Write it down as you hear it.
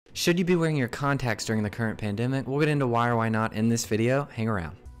Should you be wearing your contacts during the current pandemic? We'll get into why or why not in this video. Hang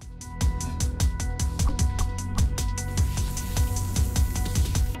around.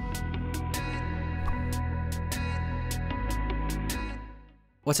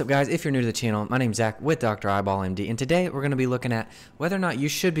 What's up, guys? If you're new to the channel, my name's Zach with Dr. Eyeball MD, and today we're going to be looking at whether or not you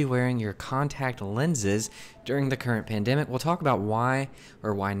should be wearing your contact lenses during the current pandemic. We'll talk about why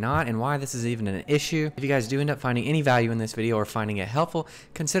or why not and why this is even an issue. If you guys do end up finding any value in this video or finding it helpful,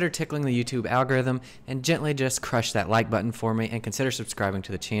 consider tickling the YouTube algorithm and gently just crush that like button for me and consider subscribing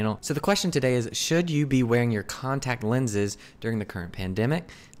to the channel. So the question today is, should you be wearing your contact lenses during the current pandemic?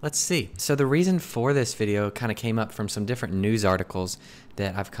 Let's see. So the reason for this video kind of came up from some different news articles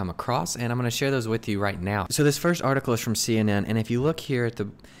that I've come across, and I'm going to share those with you right now. So this first article is from CNN, and if you look here at the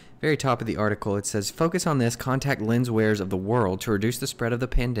very top of the article, it says, focus on this, contact lens wearers of the world to reduce the spread of the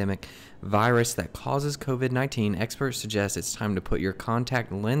pandemic virus that causes COVID-19. Experts suggest it's time to put your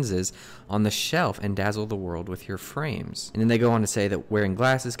contact lenses on the shelf and dazzle the world with your frames. And then they go on to say that wearing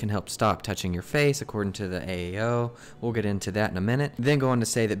glasses can help stop touching your face, according to the AAO. We'll get into that in a minute. Then go on to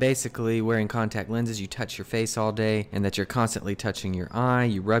say that basically wearing contact lenses, you touch your face all day and that you're constantly touching your eye,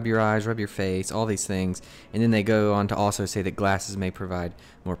 you rub your eyes, rub your face, all these things. And then they go on to also say that glasses may provide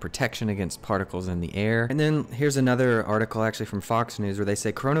more protection against particles in the air. And then here's another article actually from Fox News where they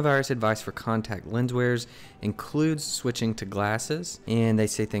say coronavirus advice for contact lens wearers includes switching to glasses. And they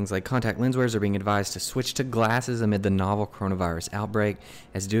say things like contact lens wearers are being advised to switch to glasses amid the novel coronavirus outbreak,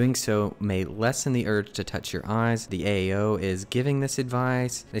 as doing so may lessen the urge to touch your eyes. The AAO is giving this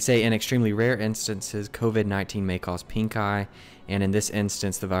advice. They say in extremely rare instances, COVID-19 may cause pink eye, and in this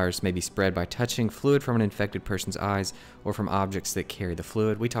instance, the virus may be spread by touching fluid from an infected person's eyes or from objects that carry the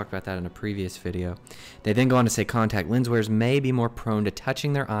fluid. We talked about that in a previous video. They then go on to say contact lens wearers may be more prone to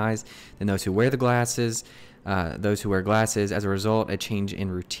touching their eyes than those who wear the glasses. Those who wear glasses. As a result, a change in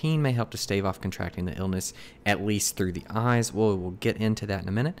routine may help to stave off contracting the illness, at least through the eyes. We'll get into that in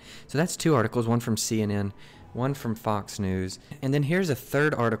a minute. So that's two articles, one from CNN, one from Fox News. And then here's a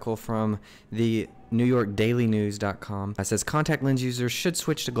third article from the NewYorkDailyNews.com that says contact lens users should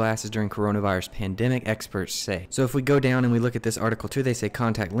switch to glasses during coronavirus pandemic, experts say. So if we go down and we look at this article too, they say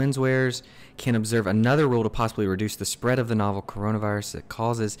contact lens wearers can observe another rule to possibly reduce the spread of the novel coronavirus that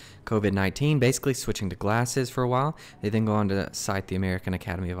causes COVID-19, basically switching to glasses for a while. They then go on to cite the American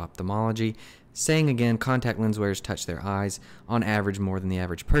Academy of Ophthalmology, saying again, contact lens wearers touch their eyes on average more than the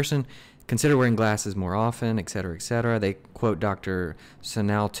average person. Consider wearing glasses more often, etc., etc. They quote Dr.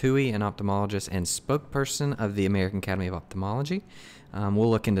 Sonal Tui, an ophthalmologist and spokesperson of the American Academy of Ophthalmology. We'll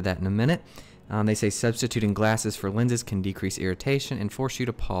look into that in a minute. They say substituting glasses for lenses can decrease irritation and force you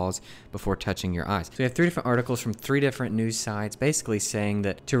to pause before touching your eyes. So we have three different articles from three different news sites basically saying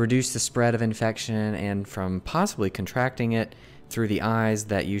that to reduce the spread of infection and from possibly contracting it through the eyes,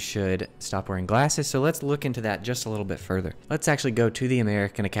 that you should stop wearing glasses. So let's look into that just a little bit further. Let's actually go to the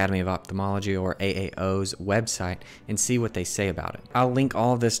American Academy of Ophthalmology, or AAO's website, and see what they say about it. I'll link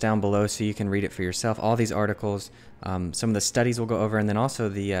all of this down below so you can read it for yourself. All these articles, some of the studies we'll go over, and then also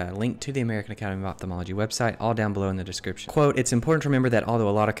the link to the American Academy of Ophthalmology website, all down below in the description. Quote, it's important to remember that although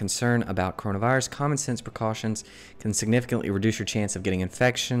a lot of concern about coronavirus, common sense precautions can significantly reduce your chance of getting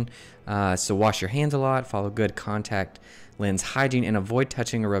infection. So wash your hands a lot, follow good contact lens hygiene, and avoid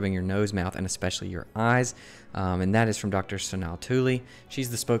touching or rubbing your nose, mouth, and especially your eyes. And that is from Dr. Sonal Tui.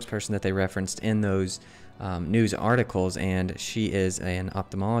 She's the spokesperson that they referenced in those news articles, and she is an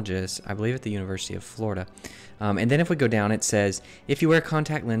ophthalmologist, I believe, at the University of Florida. And then if we go down, it says, if you wear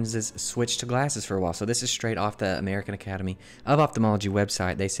contact lenses, switch to glasses for a while. So this is straight off the American Academy of Ophthalmology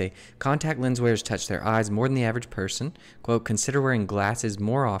website. They say, contact lens wearers touch their eyes more than the average person. Quote, consider wearing glasses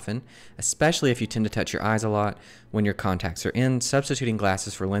more often, especially if you tend to touch your eyes a lot when your contacts are in. Substituting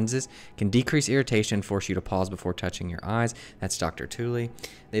glasses for lenses can decrease irritation and force you to pause before touching your eyes. That's Dr. Tui.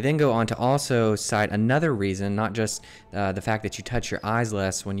 They then go on to also cite another reason, not just the fact that you touch your eyes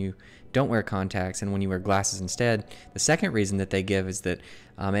less when you don't wear contacts and when you wear glasses instead. The second reason that they give is that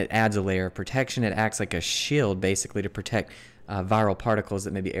it adds a layer of protection. It acts like a shield basically to protect viral particles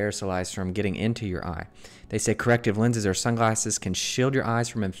that may be aerosolized from getting into your eye. They say corrective lenses or sunglasses can shield your eyes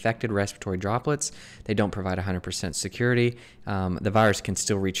from infected respiratory droplets. They don't provide 100% security. The virus can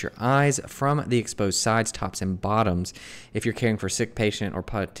still reach your eyes from the exposed sides, tops, and bottoms. If you're caring for a sick patient or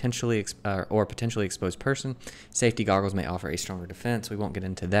potentially exposed person, safety goggles may offer a stronger defense. We won't get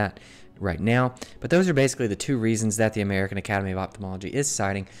into that right now, but those are basically the two reasons that the American Academy of Ophthalmology is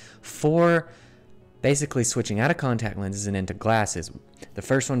citing for basically switching out of contact lenses and into glasses. The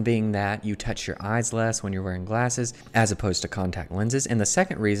first one being that you touch your eyes less when you're wearing glasses as opposed to contact lenses. And the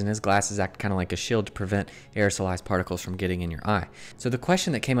second reason is glasses act kind of like a shield to prevent aerosolized particles from getting in your eye. So the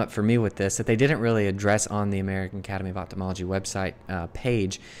question that came up for me with this that they didn't really address on the American Academy of Ophthalmology website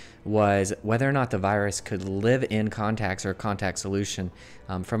page was whether or not the virus could live in contacts or contact solution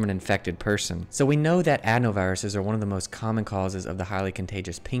from an infected person. So we know that adenoviruses are one of the most common causes of the highly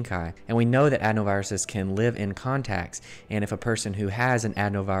contagious pink eye, and we know that adenoviruses can live in contacts, and if a person who has an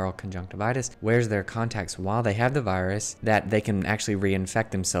adenoviral conjunctivitis wears their contacts while they have the virus, that they can actually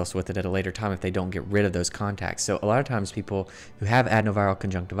reinfect themselves with it at a later time if they don't get rid of those contacts. So a lot of times people who have adenoviral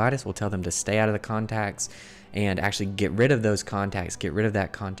conjunctivitis will tell them to stay out of the contacts and actually get rid of those contacts, get rid of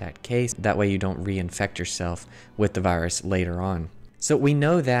that contact case. That way you don't reinfect yourself with the virus later on. So we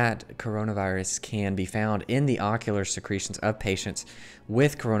know that coronavirus can be found in the ocular secretions of patients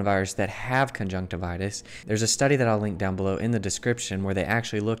with coronavirus that have conjunctivitis. There's a study that I'll link down below in the description where they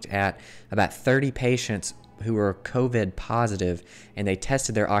actually looked at about 30 patients who were COVID positive, and they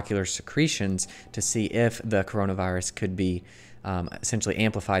tested their ocular secretions to see if the coronavirus could be essentially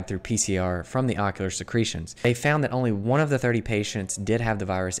amplified through PCR from the ocular secretions. They found that only one of the 30 patients did have the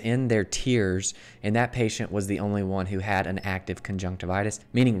virus in their tears, and that patient was the only one who had an active conjunctivitis,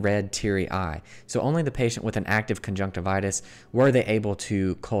 meaning red, teary eye. So only the patient with an active conjunctivitis were they able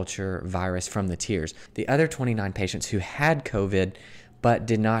to culture virus from the tears. The other 29 patients who had COVID but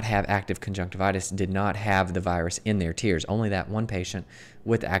did not have active conjunctivitis did not have the virus in their tears. Only that one patient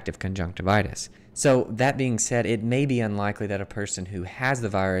with active conjunctivitis. So that being said, it may be unlikely that a person who has the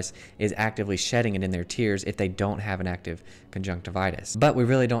virus is actively shedding it in their tears if they don't have an active conjunctivitis. But we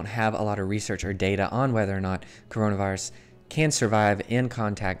really don't have a lot of research or data on whether or not coronavirus can survive in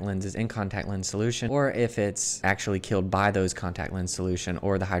contact lenses, in contact lens solution, or if it's actually killed by those contact lens solution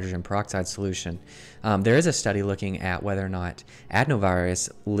or the hydrogen peroxide solution. There is a study looking at whether or not adenovirus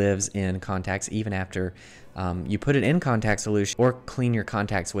lives in contacts even after you put it in contact solution or clean your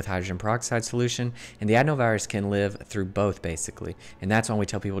contacts with hydrogen peroxide solution, and the adenovirus can live through both basically. And that's when we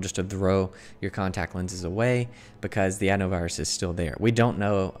tell people just to throw your contact lenses away because the adenovirus is still there. We don't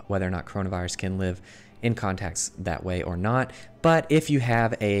know whether or not coronavirus can live in contacts that way or not, but if you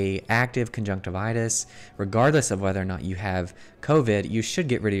have a active conjunctivitis, regardless of whether or not you have COVID, you should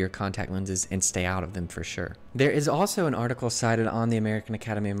get rid of your contact lenses and stay out of them for sure. There is also an article cited on the American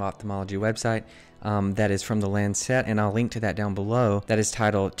Academy of Ophthalmology website that is from the Lancet, and I'll link to that down below, that is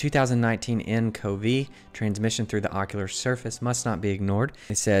titled 2019 nCoV, Transmission Through the Ocular Surface Must Not Be Ignored.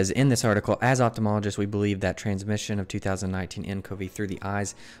 It says in this article, as ophthalmologists, we believe that transmission of 2019 nCoV through the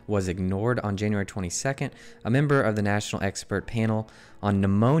eyes was ignored. On January 22nd, a member of the National Expert Panel on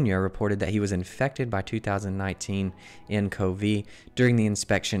Pneumonia reported that he was infected by 2019 nCoV during the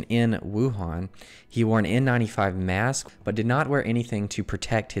inspection in Wuhan. He wore an N95 mask but did not wear anything to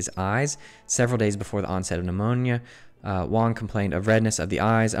protect his eyes. Several days before the onset of pneumonia, Wang complained of redness of the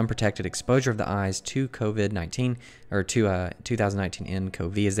eyes, unprotected exposure of the eyes to COVID-19, or to 2019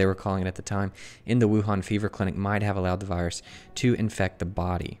 nCoV, as they were calling it at the time, in the Wuhan fever clinic might have allowed the virus to infect the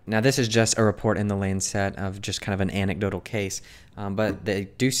body. Now, this is just a report in the Lancet of just kind of an anecdotal case, but they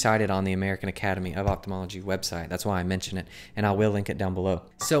do cite it on the American Academy of Ophthalmology website. That's why I mention it, and I will link it down below.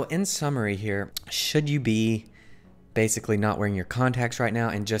 So in summary here, should you be basically not wearing your contacts right now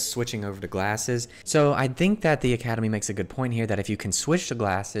and just switching over to glasses? So I think that the Academy makes a good point here that if you can switch to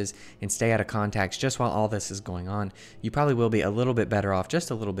glasses and stay out of contacts just while all this is going on, you probably will be a little bit better off,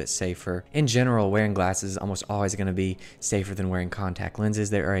 just a little bit safer. In general, wearing glasses is almost always going to be safer than wearing contact lenses.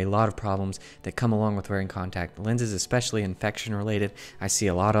 There are a lot of problems that come along with wearing contact lenses, especially infection related. I see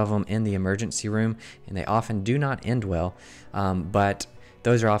a lot of them in the emergency room, and they often do not end well, but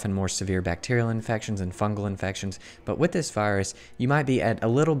those are often more severe bacterial infections and fungal infections. But with this virus, you might be at a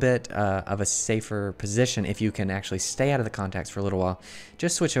little bit of a safer position if you can actually stay out of the contacts for a little while.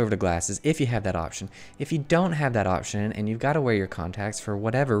 Just switch over to glasses if you have that option. If you don't have that option and you've got to wear your contacts for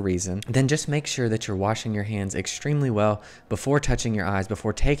whatever reason, then just make sure that you're washing your hands extremely well before touching your eyes,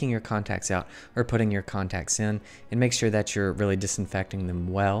 before taking your contacts out or putting your contacts in, and make sure that you're really disinfecting them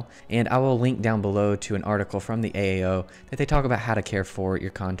well. And I will link down below to an article from the AAO that they talk about how to care for your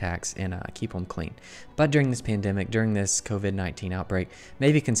contacts and keep them clean. But during this pandemic, during this COVID-19 outbreak,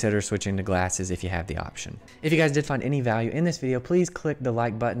 maybe consider switching to glasses if you have the option. If you guys did find any value in this video, please click the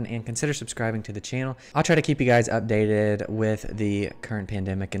like button and consider subscribing to the channel. I'll try to keep you guys updated with the current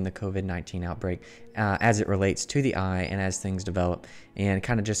pandemic and the COVID-19 outbreak as it relates to the eye and as things develop, and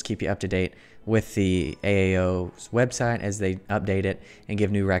kind of just keep you up to date with the AAO's website as they update it and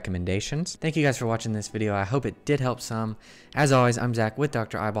give new recommendations. Thank you guys for watching this video. I hope it did help some. As always, I'm Zach with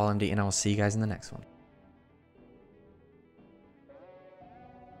Dr. Eyeball MD, and I will see you guys in the next one.